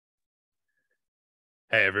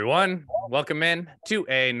Hey everyone, welcome in to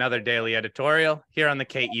another daily editorial here on the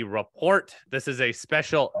KE Report. This is a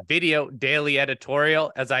special video daily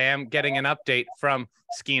editorial as I am getting an update from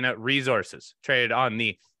Skeena Resources, traded on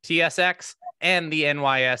the TSX and the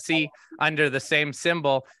NYSE under the same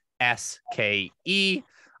symbol SKE.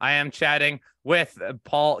 I am chatting with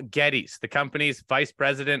Paul Geddes, the company's Vice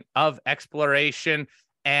President of Exploration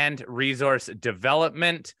and Resource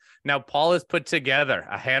Development. Now, Paul has put together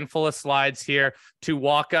a handful of slides here to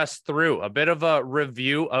walk us through a bit of a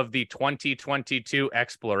review of the 2022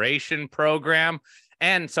 exploration program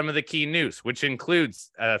and some of the key news, which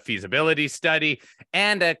includes a feasibility study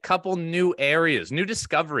and a couple new areas, new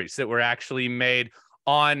discoveries that were actually made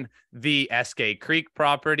on the Eskay Creek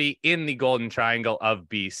property in the Golden Triangle of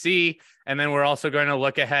BC. And then we're also going to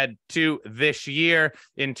look ahead to this year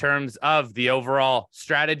in terms of the overall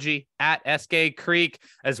strategy at Eskay Creek,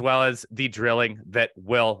 as well as the drilling that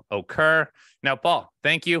will occur. Now, Paul,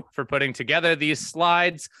 thank you for putting together these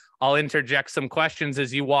slides. I'll interject some questions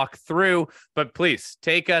as you walk through, but please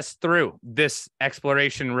take us through this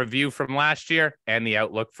exploration review from last year and the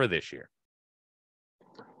outlook for this year.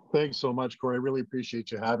 Thanks so much, Corey. I really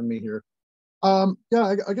appreciate you having me here. I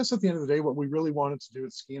guess at the end of the day, what we really wanted to do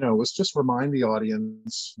at Skeena was just remind the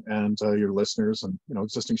audience and your listeners and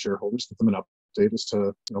existing shareholders, give them an update as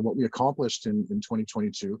to what we accomplished in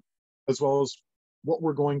 2022, as well as what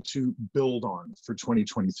we're going to build on for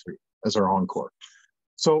 2023 as our encore.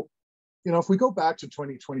 So, if we go back to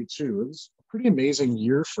 2022, it was a pretty amazing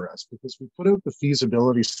year for us because we put out the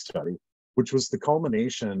feasibility study, which was the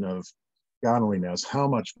culmination of God only knows how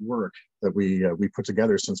much work that we put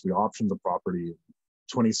together since we optioned the property in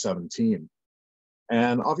 2017.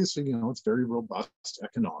 And obviously, it's very robust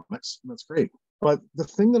economics, and that's great. But the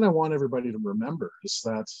thing that I want everybody to remember is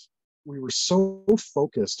that we were so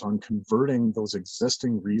focused on converting those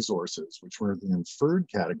existing resources, which were the inferred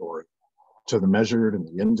category, to the measured and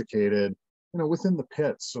the indicated, within the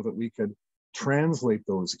pits, so that we could translate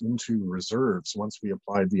those into reserves once we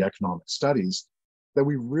applied the economic studies, that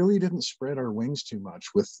we really didn't spread our wings too much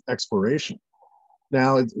with exploration.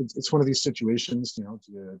 Now, it's one of these situations, do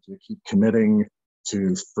you keep committing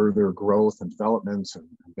to further growth and development and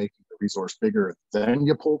making the resource bigger, then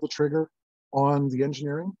you pull the trigger on the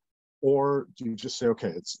engineering? Or do you just say,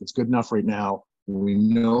 okay, it's good enough right now, we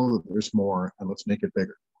know that there's more, and let's make it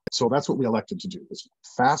bigger? So that's what we elected to do, is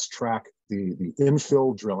fast track the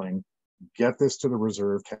infill drilling, get this to the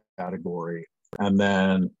reserve category. And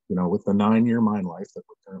then, with the 9-year mine life that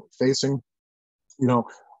we're currently facing,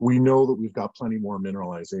 we know that we've got plenty more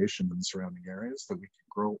mineralization in the surrounding areas that we can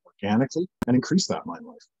grow organically and increase that mine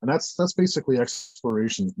life. And that's basically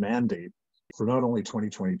exploration's mandate for not only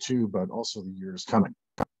 2022, but also the years coming.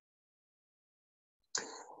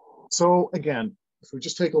 So again, if we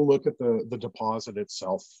just take a look at the deposit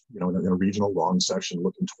itself, in a regional long section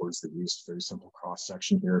looking towards the east, very simple cross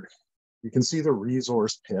section here. You can see the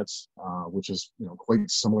resource pits, which is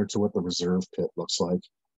quite similar to what the reserve pit looks like.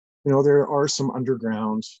 There are some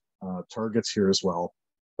underground targets here as well,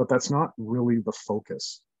 but that's not really the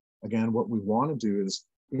focus. Again, what we want to do is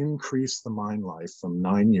increase the mine life from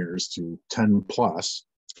 9 years to 10 plus.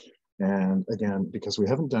 And again, because we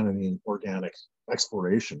haven't done any organic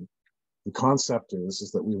exploration, the concept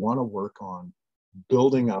is that we want to work on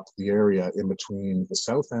building up the area in between the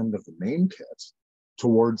south end of the main pit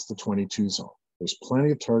towards the 22 zone. There's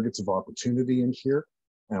plenty of targets of opportunity in here,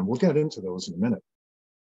 and we'll get into those in a minute.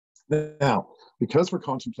 Now, because we're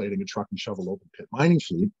contemplating a truck and shovel open pit mining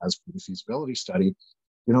fleet, as per the feasibility study,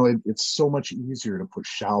 it's so much easier to put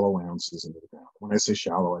shallow ounces into the ground. When I say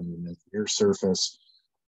shallow, I mean near surface.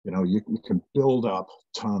 You can build up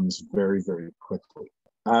tons very, very quickly,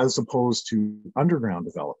 as opposed to underground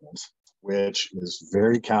development, which is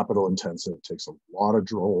very capital intensive, takes a lot of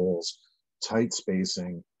drill holes, tight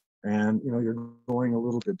spacing, and you're going a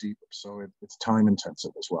little bit deeper, so it's time intensive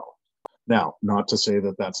as well. Now, not to say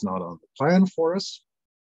that that's not on the plan for us,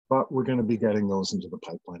 but we're going to be getting those into the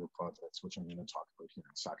pipeline of projects, which I'm going to talk about here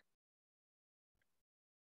in a second.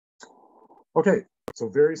 Okay, so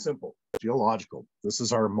very simple, geological. This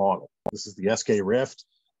is our model. This is the Eskay Rift.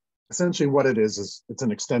 Essentially what it is it's an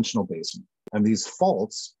extensional basin, and these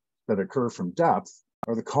faults that occur from depth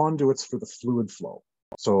are the conduits for the fluid flow.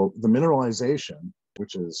 So the mineralization,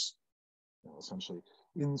 which is essentially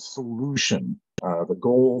in solution, the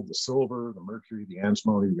gold, the silver, the mercury, the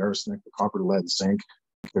antimony, the arsenic, the copper, lead, zinc,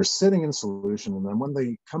 they're sitting in solution. And then when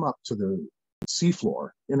they come up to the seafloor,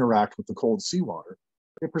 interact with the cold seawater,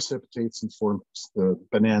 it precipitates and forms the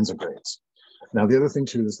bonanza grades. Now, the other thing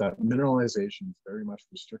too is that mineralization is very much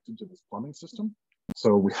restricted to this plumbing system.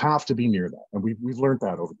 So we have to be near that. And we've learned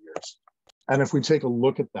that over the years. And if we take a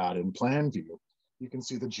look at that in plan view, you can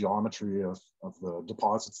see the geometry of the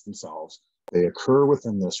deposits themselves. They occur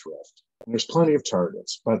within this rift. And there's plenty of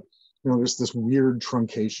targets, but there's this weird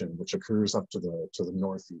truncation which occurs up to the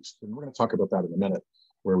northeast. And we're going to talk about that in a minute,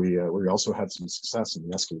 where we also had some success in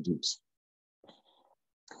the SKDs.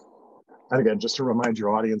 And again, just to remind your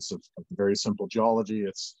audience of the very simple geology,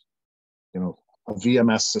 it's a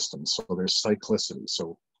VMS system. So there's cyclicity.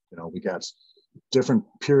 So we got different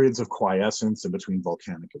periods of quiescence in between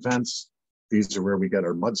volcanic events. These are where we get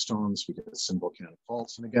our mudstones, we get synvolcanic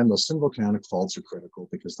faults. And again, those synvolcanic faults are critical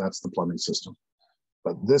because that's the plumbing system.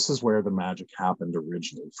 But this is where the magic happened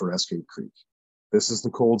originally for Escape Creek. This is the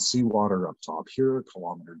cold seawater up top here, a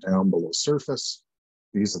kilometer down below surface.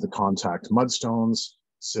 These are the contact mudstones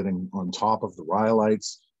sitting on top of the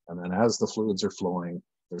rhyolites. And then as the fluids are flowing,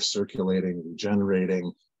 they're circulating,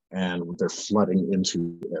 regenerating, and they're flooding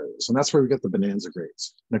into areas. And that's where we get the bonanza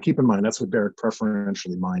grades. Now keep in mind, that's what Barrick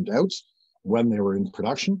preferentially mined out. When they were in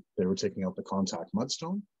production, they were taking out the contact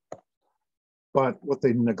mudstone. But what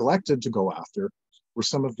they neglected to go after were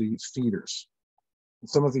some of the feeders,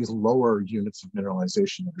 some of these lower units of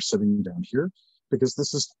mineralization that are sitting down here, because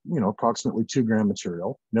this is, approximately 2 gram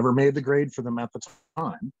material. Never made the grade for them at the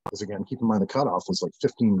time, because again, keep in mind the cutoff was like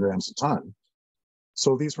 15 grams a ton.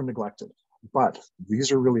 So these were neglected. But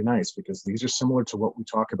these are really nice because these are similar to what we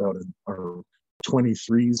talk about in our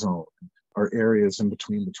 23 zone, our areas in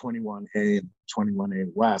between the 21A and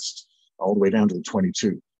 21A West, all the way down to the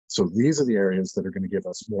 22. So these are the areas that are going to give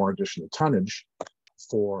us more additional tonnage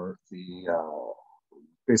for the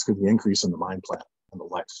basically the increase in the mine plan and the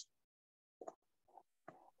life.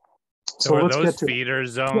 So are those feeder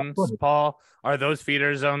zones, Paul? Are those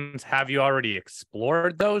feeder zones, have you already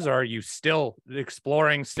explored those, or are you still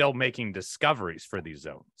exploring, still making discoveries for these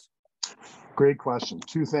zones? Great question.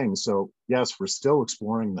 2 things. So yes, we're still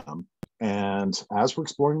exploring them. And as we're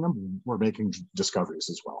exploring them, we're making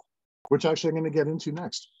discoveries as well, which actually I'm going to get into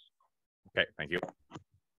next. Okay, thank you.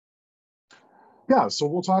 Yeah, so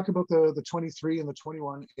we'll talk about the 23 and the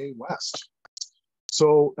 21A West.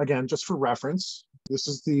 So again, just for reference, this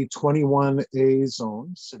is the 21A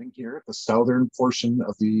zone sitting here at the southern portion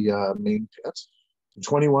of the main pit. The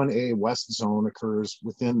 21A West zone occurs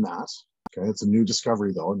within that. Okay, it's a new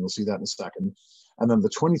discovery though, and you'll see that in a second. And then the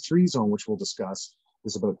 23 zone, which we'll discuss,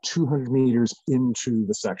 is about 200 meters into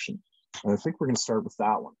the section. And I think we're going to start with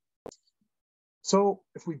that one. So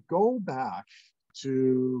if we go back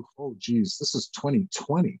to, this is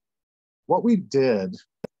 2020. What we did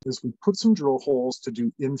is we put some drill holes to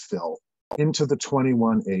do infill into the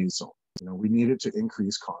 21A zone. We needed to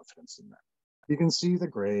increase confidence in that. You can see the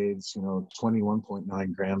grades,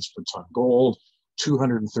 21.9 grams per ton gold,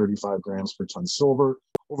 235 grams per ton silver,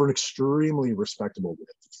 over an extremely respectable width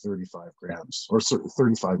of 35 grams, or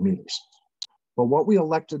 35 meters. But what we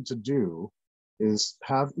elected to do is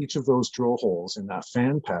have each of those drill holes in that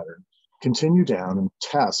fan pattern continue down and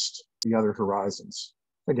test the other horizons.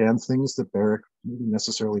 Again, things that Barrick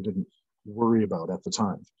necessarily didn't worry about at the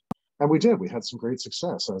time. And we did. We had some great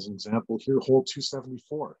success. As an example here, hole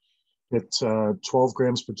 274. Hit 12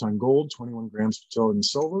 grams per ton gold, 21 grams per ton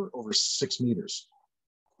silver, over 6 meters.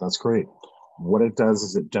 That's great. What it does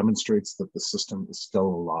is it demonstrates that the system is still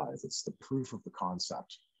alive. It's the proof of the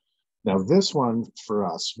concept. Now, this one for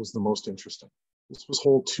us was the most interesting. This was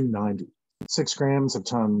hole 290. 6 grams a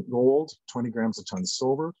ton gold, 20 grams a ton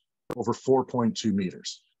silver, over 4.2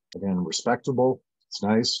 meters. Again, respectable. It's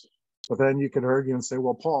nice. But then you could argue and say,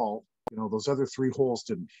 well, Paul, those other 3 holes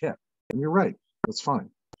didn't hit. And you're right. That's fine.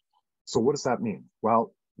 So what does that mean?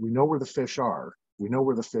 Well, we know where the fish are. We know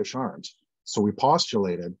where the fish aren't. So we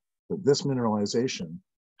postulated that this mineralization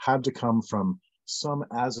had to come from some,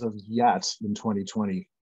 as of yet in 2020,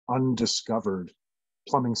 undiscovered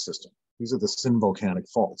plumbing system. These are the synvolcanic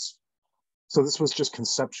faults. So this was just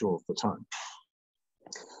conceptual at the time.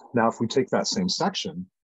 Now, if we take that same section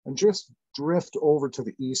and just drift over to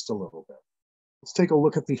the east a little bit, let's take a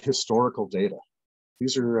look at the historical data.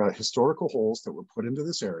 These are historical holes that were put into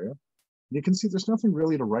this area. You can see there's nothing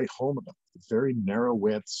really to write home about. Very narrow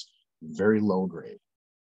widths, very low grade.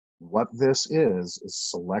 What this is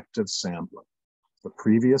selective sampling. The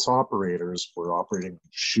previous operators were operating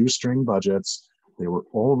shoestring budgets. They were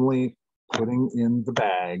only putting in the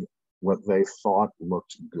bag what they thought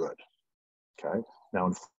looked good. Okay.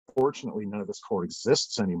 Now, unfortunately, none of this core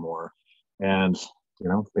exists anymore. And,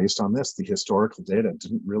 based on this, the historical data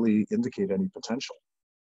didn't really indicate any potential.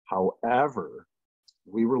 However,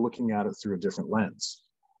 we were looking at it through a different lens.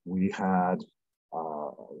 We had a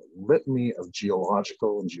litany of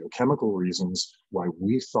geological and geochemical reasons why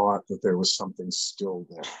we thought that there was something still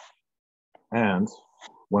there. And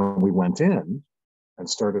When we went in and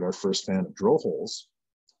started our first fan of drill holes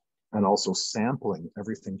and also sampling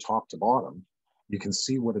everything top to bottom, you can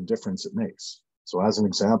see what a difference it makes. So as an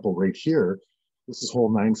example right here, this is hole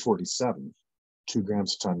 947, 2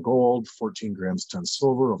 grams a ton gold, 14 grams a ton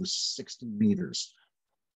silver, over 60 meters.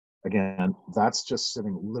 Again, that's just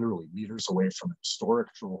sitting literally meters away from a historic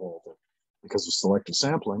drill hole that, because of selective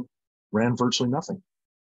sampling, ran virtually nothing.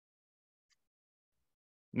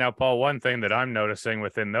 Now, Paul, one thing that I'm noticing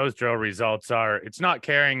within those drill results are it's not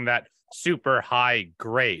carrying that super high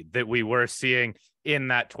grade that we were seeing in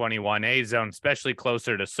that 21A zone, especially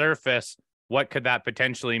closer to surface. What could that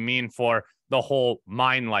potentially mean for the whole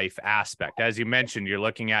mine life aspect? As you mentioned, you're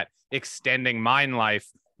looking at extending mine life.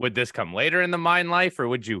 Would this come later in the mine life, or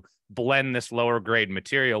would you blend this lower grade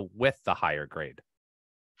material with the higher grade?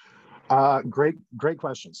 Great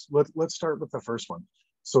questions. Let's start with the first one.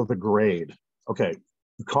 So the grade. Okay,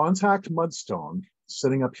 the contact mudstone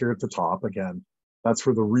sitting up here at the top, again, that's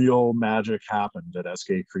where the real magic happened at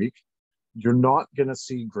Eskay Creek. You're not going to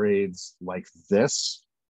see grades like this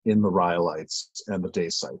in the rhyolites and the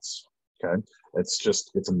dacites. Okay,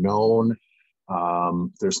 it's a known.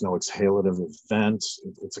 There's no exhalative event.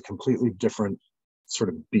 It's a completely different sort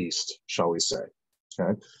of beast, shall we say.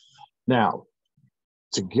 Okay, now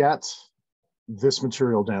to get this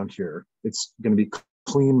material down here, it's going to be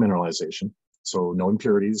clean mineralization. So no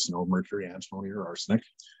impurities, no mercury, antimony, or arsenic.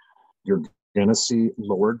 You're going to see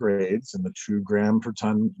lower grades in the 2 gram per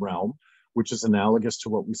ton realm, which is analogous to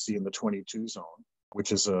what we see in the 22 zone,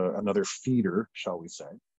 which is another feeder, shall we say.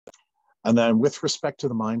 And then with respect to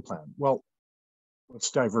the mine plan, well,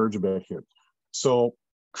 let's diverge a bit here. So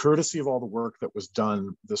courtesy of all the work that was done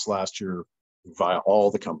this last year via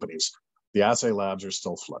all the companies, the assay labs are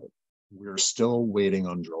still flooded. We're still waiting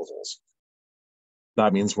on drill holes.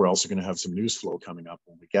 That means we're also going to have some news flow coming up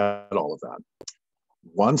when we get all of that.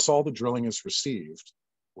 Once all the drilling is received,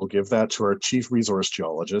 we'll give that to our chief resource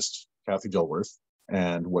geologist, Kathy Dilworth,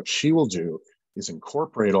 and what she will do is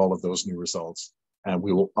incorporate all of those new results, and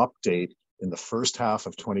we will update in the first half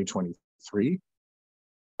of 2023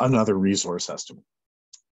 another resource estimate.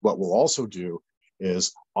 What we'll also do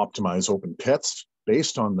is optimize open pits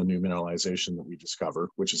based on the new mineralization that we discover,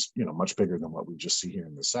 which is much bigger than what we just see here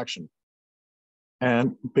in this section,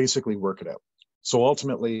 and basically work it out. So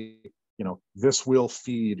ultimately, this will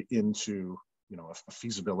feed into a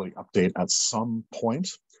feasibility update at some point.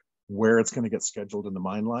 Where it's going to get scheduled in the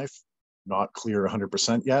mine life, not clear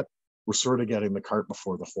 100% yet. We're sort of getting the cart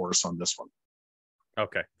before the horse on this one.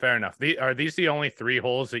 Okay, fair enough. Are these the only 3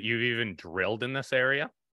 holes that you've even drilled in this area?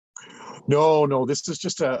 No, this is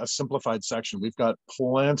just a simplified section. We've got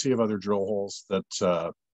plenty of other drill holes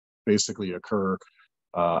that basically occur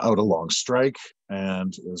out along strike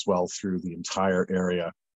and as well through the entire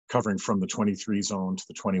area, covering from the 23 zone to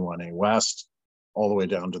the 21A West, all the way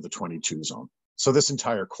down to the 22 zone. So this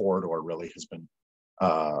entire corridor really has been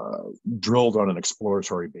drilled on an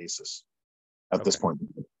exploratory basis at this point.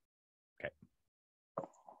 Okay.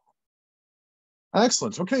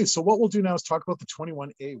 Excellent. Okay, so what we'll do now is talk about the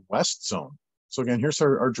 21A West zone. So again, here's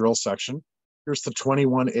our drill section. Here's the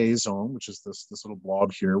 21A zone, which is this little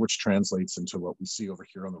blob here, which translates into what we see over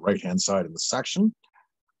here on the right-hand side of the section.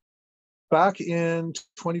 Back in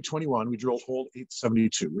 2021, we drilled hole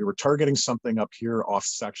 872. We were targeting something up here off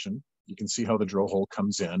section. You can see how the drill hole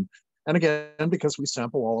comes in. And again, because we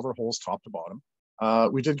sample all of our holes top to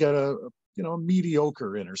bottom, we did get a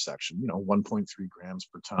mediocre intersection, 1.3 grams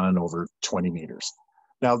per ton over 20 meters.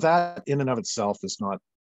 Now that in and of itself is not,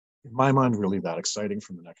 in my mind, really that exciting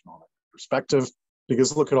from an economic perspective,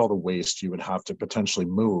 because look at all the waste you would have to potentially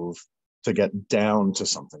move to get down to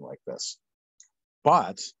something like this.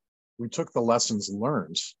 But we took the lessons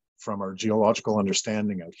learned from our geological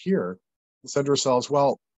understanding out here and said to ourselves,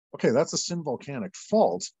 well, okay, that's a synvolcanic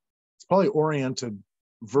fault. It's probably oriented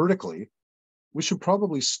vertically. We should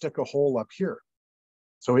probably stick a hole up here.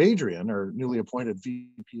 So Adrian, our newly appointed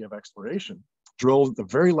VP of Exploration, drilled the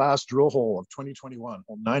very last drill hole of 2021,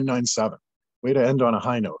 hole 997. Way to end on a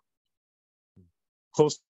high note.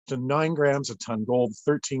 Close to 9 grams a ton gold,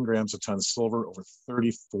 13 grams a ton silver over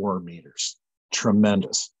 34 meters.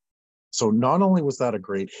 Tremendous. So not only was that a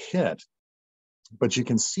great hit, but you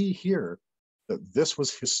can see here that this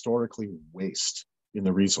was historically waste in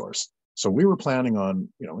the resource. So we were planning on,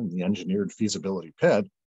 in the engineered feasibility pit,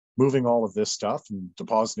 moving all of this stuff and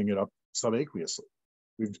depositing it up subaqueously.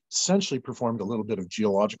 We've essentially performed a little bit of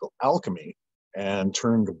geological alchemy and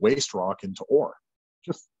turned waste rock into ore,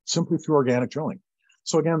 just simply through organic drilling.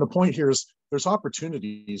 So again, the point here is there's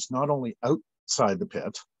opportunities not only outside the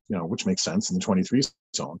pit, which makes sense in the 23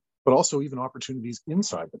 zone, but also even opportunities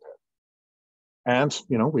inside the pit. And,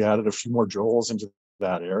 we added a few more drill holes into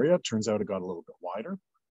that area. Turns out it got a little bit wider.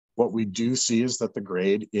 What we do see is that the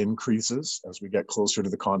grade increases as we get closer to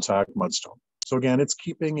the contact mudstone. So again, it's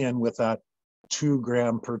keeping in with that 2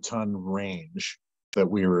 gram per ton range that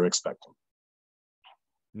we were expecting.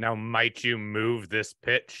 Now, might you move this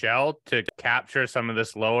pit shell to capture some of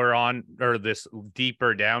this lower on or this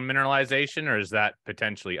deeper down mineralization, or is that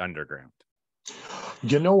potentially underground?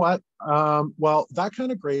 You know what? Well, that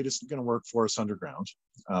kind of grade isn't going to work for us underground.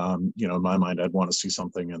 In my mind, I'd want to see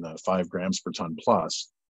something in the 5 grams per ton plus.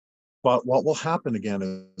 But what will happen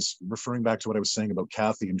again is, referring back to what I was saying about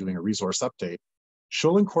Kathy and doing a resource update,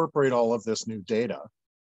 she'll incorporate all of this new data.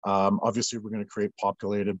 Obviously, we're going to create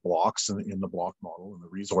populated blocks in the block model, in the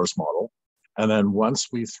resource model. And then once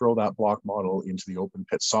we throw that block model into the open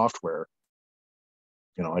pit software,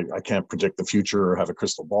 I can't predict the future or have a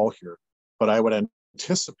crystal ball here, but I would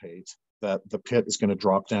anticipate that the pit is going to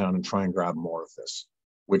drop down and try and grab more of this,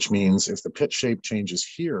 which means if the pit shape changes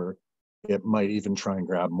here, it might even try and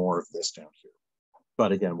grab more of this down here.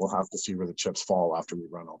 But again, we'll have to see where the chips fall after we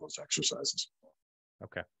run all those exercises.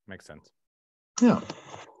 Okay, makes sense. Yeah.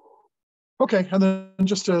 Okay, and then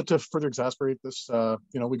just to further exasperate this,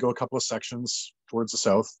 we go a couple of sections towards the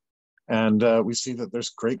south, and we see that there's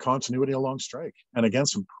great continuity along strike. And again,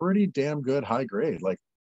 some pretty damn good high grade, like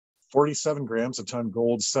 47 grams a ton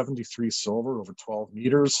gold, 73 silver over 12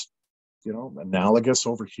 meters, analogous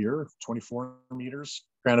over here, 24 meters.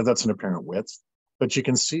 Granted, that's an apparent width, but you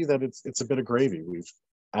can see that it's a bit of gravy. We've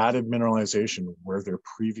added mineralization where there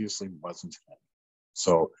previously wasn't any.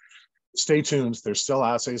 So stay tuned. There's still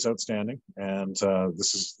assays outstanding, and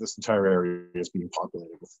this entire area is being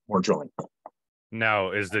populated with more drilling.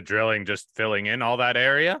 Now, is the drilling just filling in all that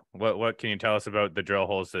area? What can you tell us about the drill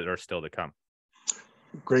holes that are still to come?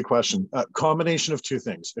 Great question. Combination of two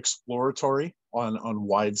things: exploratory on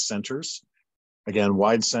wide centers. Again,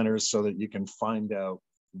 wide centers so that you can find out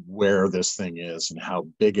where this thing is and how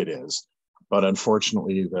big it is. But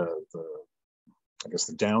unfortunately, I guess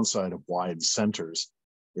the downside of wide centers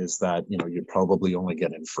is that you probably only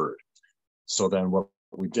get inferred. So then what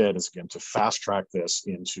we did is, again, to fast track this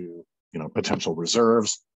into potential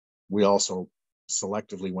reserves, we also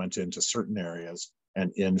selectively went into certain areas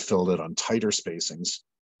and infilled it on tighter spacings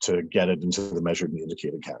to get it into the measured and the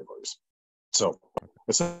indicated categories. So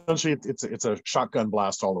essentially, it's a shotgun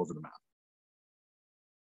blast all over the map.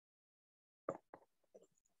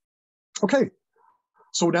 Okay,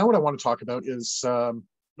 so now what I want to talk about is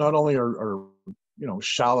not only our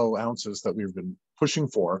shallow ounces that we've been pushing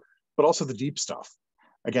for, but also the deep stuff.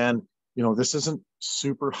 Again, this isn't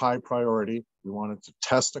super high priority. We wanted to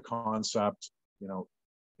test a concept.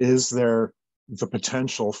 Is there the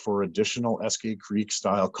potential for additional Eskay Creek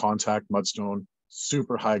style contact mudstone,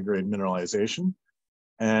 super high grade mineralization?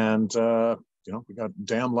 And, we got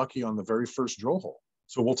damn lucky on the very first drill hole.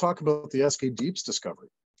 So we'll talk about the Eskay Deeps discovery.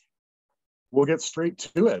 We'll get straight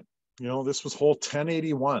to it. This was hole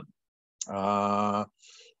 1081.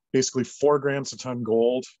 Basically 4 grams a ton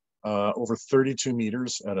gold, over 32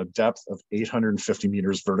 meters at a depth of 850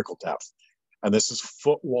 meters vertical depth. And this is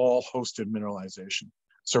footwall hosted mineralization.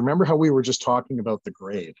 So remember how we were just talking about the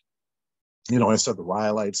grade? I said the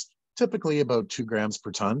rhyolites, typically about 2 grams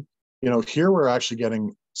per ton. Here we're actually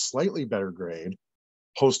getting slightly better grade,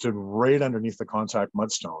 hosted right underneath the contact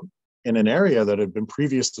mudstone in an area that had been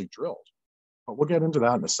previously drilled. But we'll get into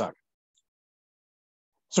that in a second.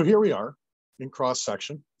 So here we are in cross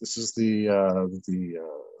section. This is the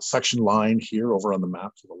section line here over on the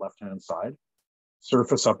map to the left-hand side.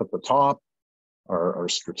 Surface up at the top, our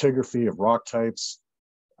stratigraphy of rock types.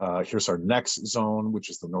 Here's our next zone, which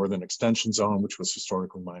is the northern extension zone, which was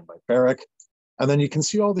historically mined by Barrick. And then you can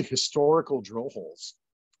see all the historical drill holes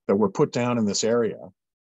that were put down in this area.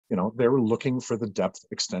 They were looking for the depth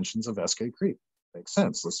extensions of Eskay Creek. Makes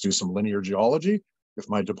sense. Let's do some linear geology. If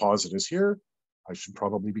my deposit is here, I should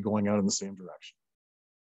probably be going out in the same direction.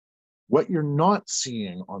 What you're not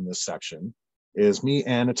seeing on this section is me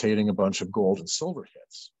annotating a bunch of gold and silver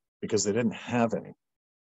hits because they didn't have any.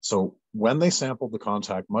 So when they sampled the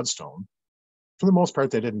contact mudstone, for the most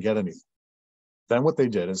part, they didn't get anything. Then what they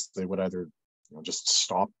did is they would either just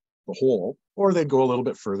stop the hole, or they'd go a little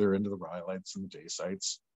bit further into the rhyolites and the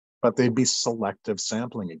dacites, but they'd be selective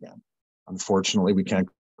sampling again. Unfortunately, we can't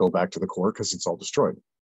go back to the core because it's all destroyed.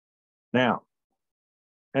 Now,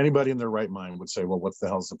 anybody in their right mind would say, well, what the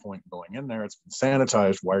hell's the point of going in there? It's been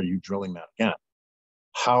sanitized. Why are you drilling that again?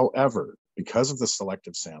 However, because of the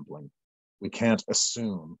selective sampling, we can't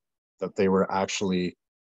assume that they were actually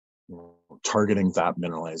targeting that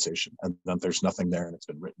mineralization and that there's nothing there and it's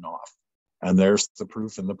been written off. And there's the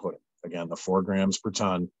proof in the pudding. Again, the 4 grams per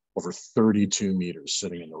ton over 32 meters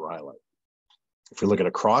sitting in the relied. If we look at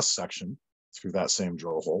a cross section through that same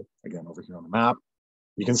drill hole, again over here on the map,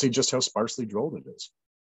 you can see just how sparsely drilled it is.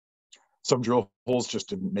 Some drill holes just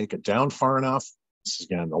didn't make it down far enough. This is,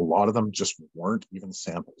 again, a lot of them just weren't even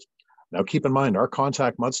sampled. Now keep in mind, our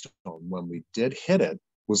contact mudstone, when we did hit it,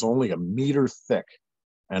 was only a meter thick,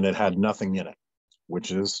 and it had nothing in it,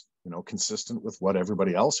 which is, consistent with what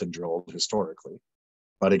everybody else had drilled historically.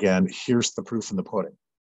 But again, here's the proof in the pudding,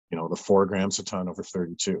 the 4 grams a ton over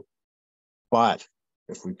 32. But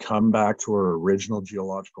if we come back to our original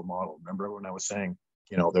geological model, remember when I was saying,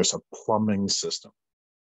 there's a plumbing system.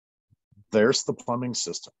 There's the plumbing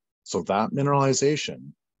system. So that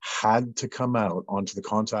mineralization had to come out onto the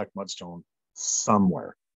contact mudstone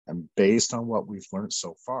somewhere. And based on what we've learned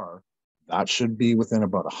so far, that should be within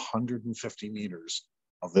about 150 meters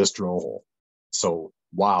of this drill hole. So,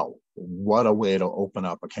 wow, what a way to open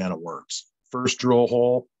up a can of worms. First drill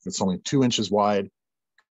hole, it's only 2 inches wide,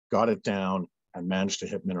 got it down and managed to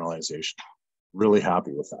hit mineralization. Really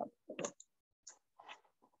happy with that.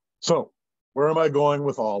 So, where am I going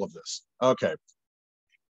with all of this? Okay.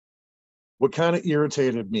 What kind of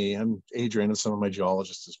irritated me, and Adrian and some of my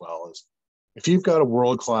geologists as well, is if you've got a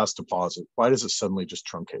world-class deposit, why does it suddenly just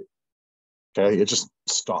truncate? Okay, it just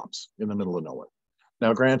stops in the middle of nowhere.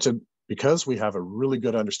 Now, granted, because we have a really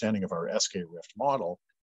good understanding of our SK rift model,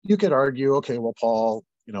 you could argue, okay, well, Paul,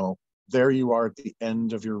 there you are at the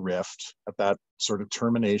end of your rift, at that sort of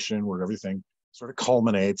termination where everything sort of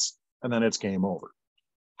culminates, and then it's game over.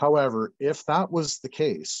 However, if that was the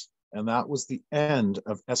case, and that was the end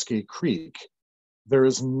of SK Creek, there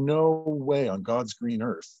is no way on God's green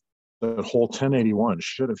earth that hole 1081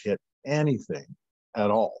 should have hit anything at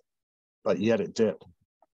all, but yet it did.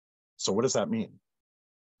 So what does that mean?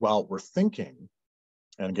 Well, we're thinking,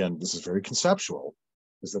 and again, this is very conceptual,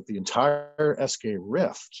 is that the entire SK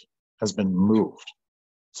rift has been moved.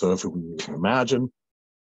 So if we can imagine,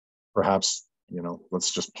 perhaps,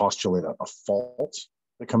 let's just postulate a fault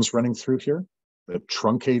that comes running through here that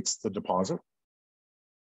truncates the deposit.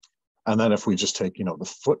 And then if we just take,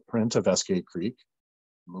 the footprint of SK Creek,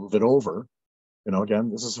 move it over, again,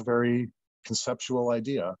 this is a very conceptual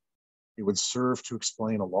idea. It would serve to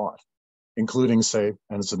explain a lot, including, say,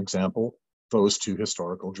 as an example, those 2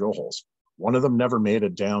 historical drill holes. One of them never made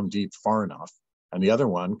it down deep far enough, and the other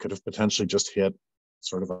one could have potentially just hit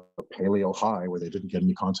sort of a paleo high where they didn't get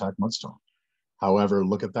any contact mudstone. However,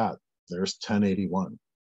 look at that. There's 1081.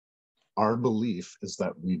 Our belief is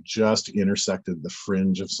that we just intersected the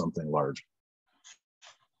fringe of something larger.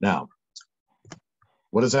 Now,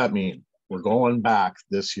 what does that mean? We're going back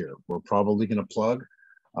this year. We're probably going to plug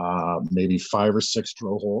maybe 5 or 6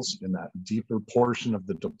 drill holes in that deeper portion of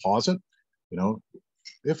the deposit.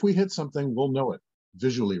 If we hit something, we'll know it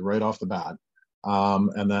visually right off the bat.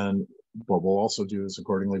 And then what we'll also do is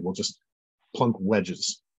accordingly, we'll just plunk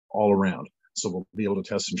wedges all around. So we'll be able to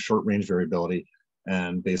test some short range variability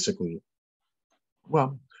and basically,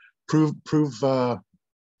 well, prove up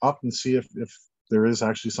and see if there is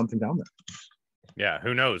actually something down there. Yeah,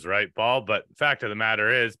 who knows, right, Paul? But fact of the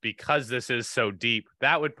matter is, because this is so deep,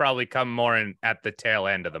 that would probably come more in at the tail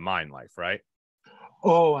end of the mine life, right?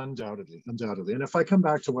 Oh, undoubtedly. And if I come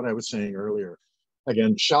back to what I was saying earlier,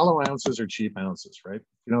 again, shallow ounces are cheap ounces, right?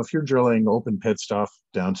 If you're drilling open pit stuff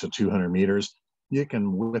down to 200 meters, you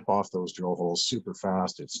can whip off those drill holes super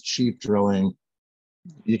fast. It's cheap drilling.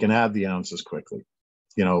 You can add the ounces quickly.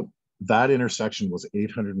 That intersection was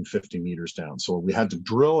 850 meters down. So we had to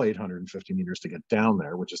drill 850 meters to get down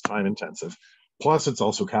there, which is time intensive. Plus, it's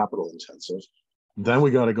also capital intensive. Then we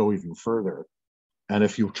got to go even further. And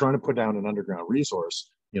if you're trying to put down an underground resource,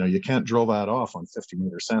 you can't drill that off on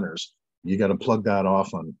 50-meter centers. You got to plug that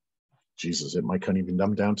off on, Jesus, it might even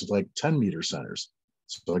come down to like 10-meter centers.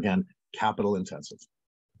 So again, capital intensive.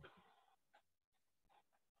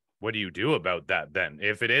 What do you do about that then?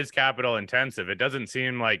 If it is capital intensive, it doesn't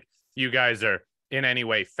seem like you guys are in any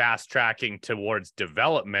way fast tracking towards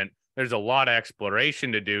development. There's a lot of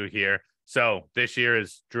exploration to do here. So this year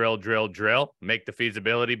is drill, make the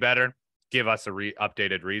feasibility better, give us a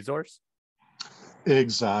updated resource.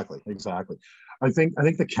 Exactly. I think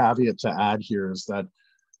the caveat to add here is that,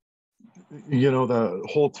 the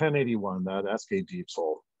hole 1081, that SK Deeps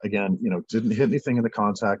hole, again, didn't hit anything in the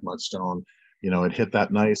contact mudstone. It hit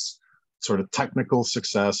that nice sort of technical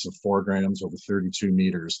success of 4 grams over 32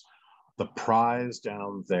 meters. The prize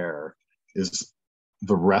down there is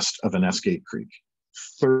the rest of an SK Creek,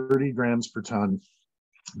 30 grams per ton,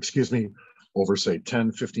 over say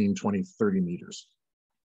 10, 15, 20, 30 meters.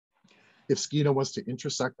 If Skeena was to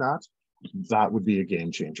intersect that, that would be a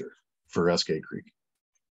game changer for SK Creek.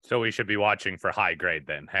 So we should be watching for high grade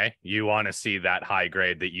then, hey? You want to see that high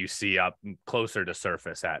grade that you see up closer to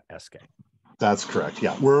surface at SK. That's correct.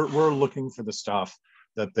 Yeah, we're looking for the stuff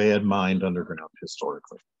that they had mined underground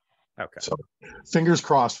historically. Okay. So fingers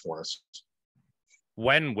crossed for us.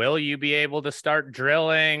 When will you be able to start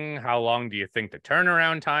drilling? How long do you think the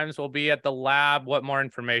turnaround times will be at the lab? What more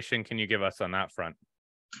information can you give us on that front?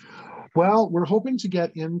 Well, we're hoping to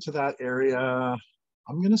get into that area.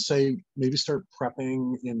 I'm going to say maybe start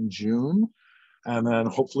prepping in June, and then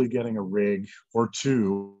hopefully getting a rig or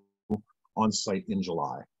two on site in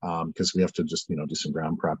July, because we have to just, do some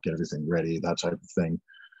ground prep, get everything ready, that type of thing.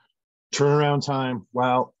 Turnaround time,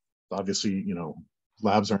 well, obviously,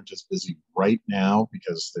 labs aren't as busy right now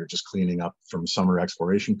because they're just cleaning up from summer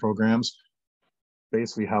exploration programs.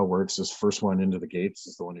 Basically, how it works is first one into the gates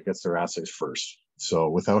is the one who gets their assays first. So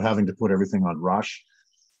without having to put everything on rush,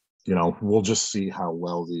 we'll just see how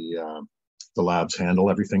well the labs handle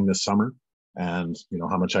everything this summer, and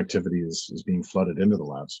how much activity is being flooded into the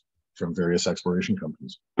labs from various exploration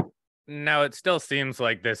companies. Now, it still seems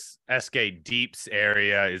like this SK Deeps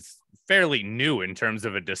area is fairly new in terms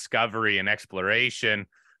of a discovery and exploration.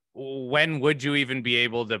 When would you even be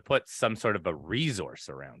able to put some sort of a resource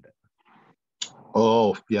around it?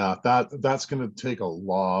 Oh, yeah, that's going to take a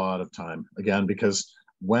lot of time, again, because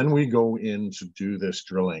when we go in to do this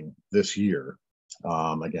drilling this year,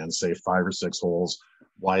 again, say 5 or 6 holes,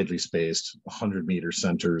 widely spaced, 100-meter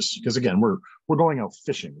centers, because again, we're going out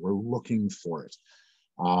fishing, we're looking for it.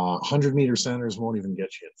 100-meter centers won't even get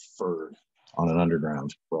you inferred on an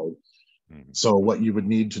underground, right? Mm-hmm. So what you would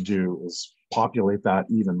need to do is populate that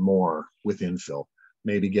even more with infill,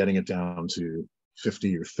 maybe getting it down to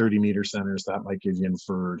 50 or 30-meter centers. That might give you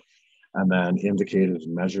inferred, and then indicated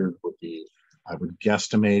and measured would be, I would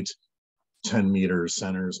guesstimate, 10-meter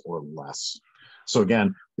centers or less. So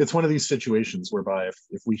again, it's one of these situations whereby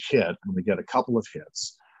if we hit and we get a couple of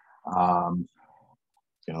hits,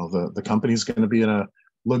 the company's going to be in a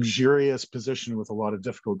luxurious position with a lot of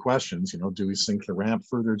difficult questions. Do we sink the ramp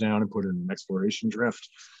further down and put in an exploration drift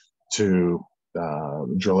to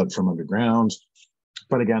drill it from underground?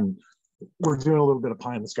 But again, we're doing a little bit of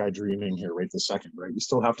pie in the sky dreaming here right this second, right? You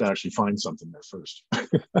still have to actually find something there first.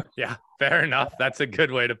 Yeah, fair enough. That's a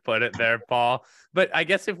good way to put it there, Paul. But I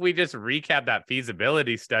guess if we just recap that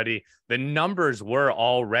feasibility study, the numbers were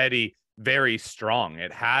already very strong.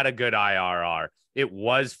 It had a good IRR. It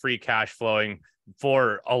was free cash flowing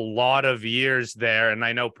for a lot of years there. And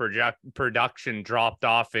I know production dropped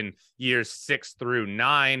off in years 6 through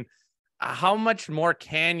 9. How much more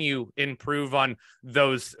can you improve on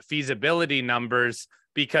those feasibility numbers?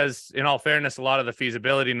 Because in all fairness, a lot of the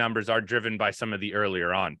feasibility numbers are driven by some of the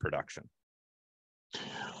earlier on production.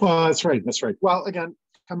 Well, that's right. That's right. Well, again,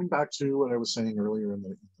 coming back to what I was saying earlier in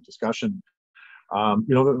the discussion,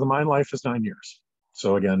 the mine life is 9 years.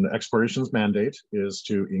 So again, the exploration's mandate is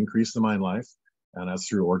to increase the mine life, and that's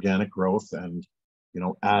through organic growth and,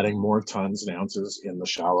 adding more tons and ounces in the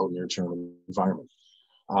shallow near-term environment.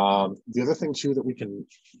 The other thing too that we can,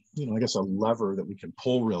 I guess a lever that we can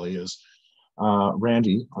pull really is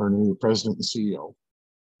Randy, our new president and CEO,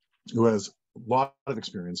 who has a lot of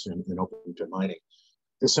experience in open pit mining,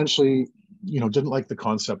 essentially, didn't like the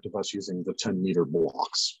concept of us using the 10-meter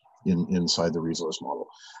blocks inside the resource model.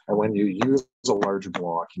 And when you use a larger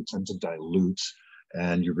block, you tend to dilute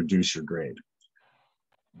and you reduce your grade.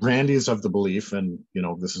 Randy is of the belief, and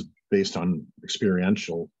this is based on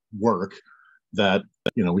experiential work, that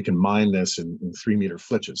we can mine this in 3-meter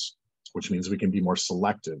flitches, which means we can be more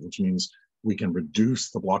selective, which means we can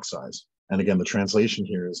reduce the block size. And again, the translation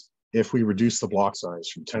here is if we reduce the block size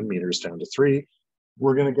from 10 meters down to 3,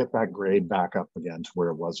 we're going to get that grade back up again to where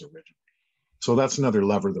it was originally. So that's another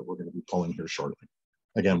lever that we're going to be pulling here shortly,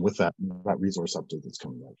 again, with that resource update that's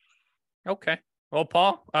coming out. Okay. Well,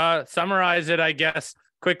 Paul, summarize it, I guess,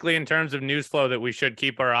 quickly in terms of news flow that we should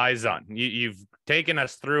keep our eyes on. You've taken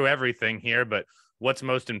us through everything here, but what's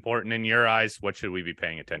most important in your eyes? What should we be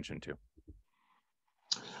paying attention to?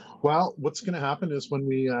 Well, what's going to happen is when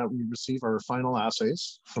we receive our final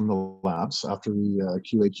assays from the labs, after we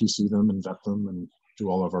QA/QC them and vet them and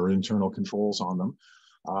do all of our internal controls on them,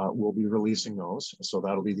 we'll be releasing those. So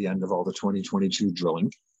that'll be the end of all the 2022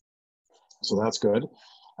 drilling. So that's good.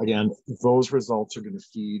 Again, those results are going to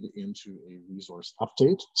feed into a resource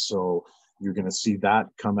update. So you're going to see that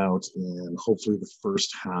come out in hopefully the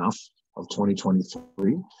first half of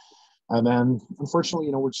 2023. And then, unfortunately,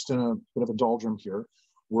 we're just in a bit of a doldrum here.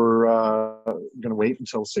 We're going to wait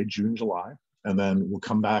until, say, June, July, and then we'll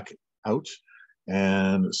come back out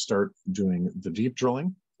and start doing the deep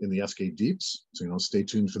drilling in the SK Deeps. So, stay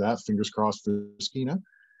tuned for that. Fingers crossed for Skeena.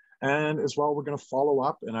 And as well, we're going to follow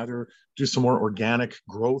up and either do some more organic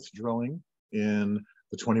growth drilling in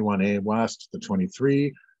the 21A West, the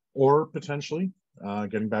 23, or potentially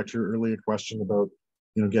getting back to your earlier question about,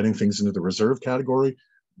 getting things into the reserve category,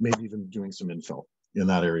 maybe even doing some infill in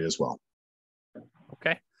that area as well.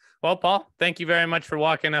 Okay. Well, Paul, thank you very much for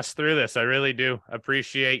walking us through this. I really do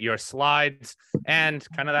appreciate your slides and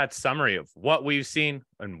kind of that summary of what we've seen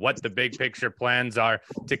and what the big picture plans are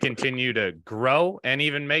to continue to grow and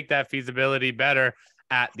even make that feasibility better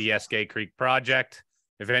at the Eskay Creek project.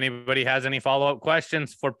 If anybody has any follow-up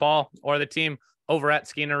questions for Paul or the team over at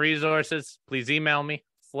Skeena Resources, please email me,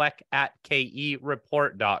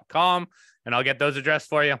 fleck@kereport.com, and I'll get those addressed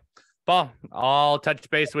for you. Paul, I'll touch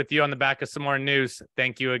base with you on the back of some more news.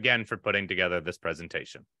 Thank you again for putting together this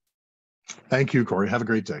presentation. Thank you, Corey. Have a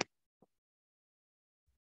great day.